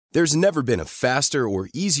There's never been a faster or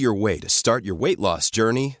easier way to start your weight loss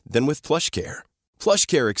journey than with PlushCare.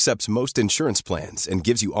 PlushCare accepts most insurance plans and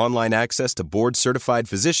gives you online access to board-certified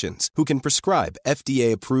physicians who can prescribe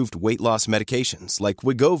FDA-approved weight loss medications like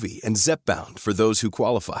Wegovy and Zepbound for those who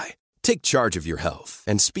qualify. Take charge of your health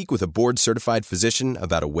and speak with a board-certified physician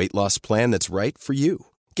about a weight loss plan that's right for you.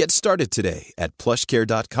 Get started today at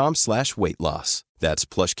plushcare.com/weightloss. That's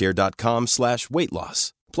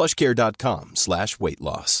plushcare.com/weightloss.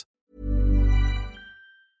 plushcare.com/weightloss.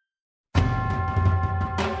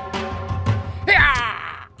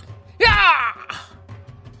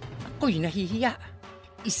 Ako'y nahihiya.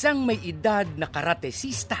 Isang may edad na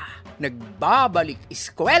karatesista, nagbabalik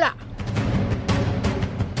eskwela.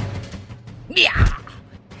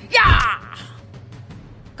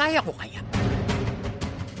 Kaya ko kaya.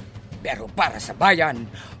 Pero para sa bayan,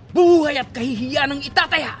 buhay at kahihiyan ng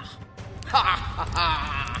itataya.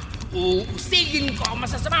 Uusigin ko ang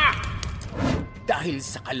masasama. Dahil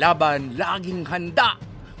sa kalaban, laging handa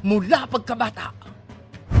mula pagkabata.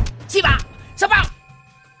 Siba! Sabak!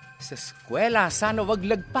 Sa eskwela, sana wag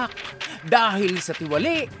lagpak. Dahil sa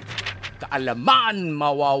tiwali, kaalaman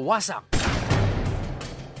mawawasak.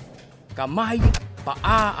 Kamay at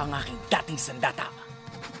paa ang aking dating sandata.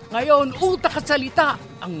 Ngayon, utak at salita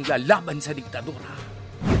ang lalaban sa diktadura.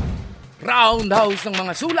 Roundhouse ng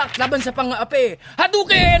mga sulat laban sa pang-aapi.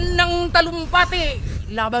 Hadukin ng talumpati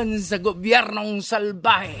laban sa gobyernong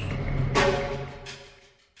salbahe.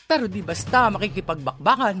 Pero di basta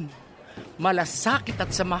makikipagbakbakan. Malasakit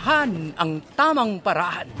at samahan ang tamang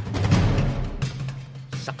paraan.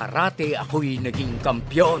 Sa karate ako'y naging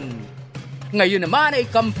kampyon. Ngayon naman ay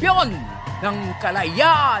kampyon ng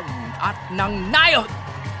kalayaan at ng nayon.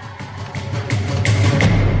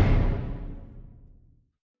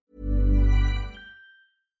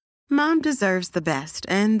 Mom deserves the best,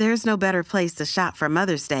 and there's no better place to shop for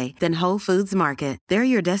Mother's Day than Whole Foods Market. They're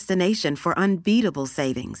your destination for unbeatable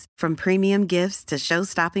savings, from premium gifts to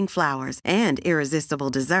show-stopping flowers and irresistible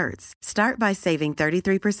desserts. Start by saving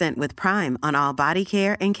 33% with Prime on all body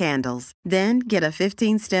care and candles. Then get a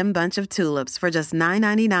 15-stem bunch of tulips for just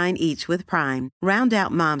 $9.99 each with Prime. Round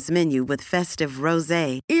out Mom's menu with festive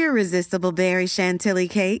rosé, irresistible berry chantilly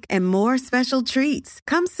cake, and more special treats.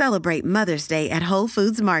 Come celebrate Mother's Day at Whole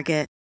Foods Market.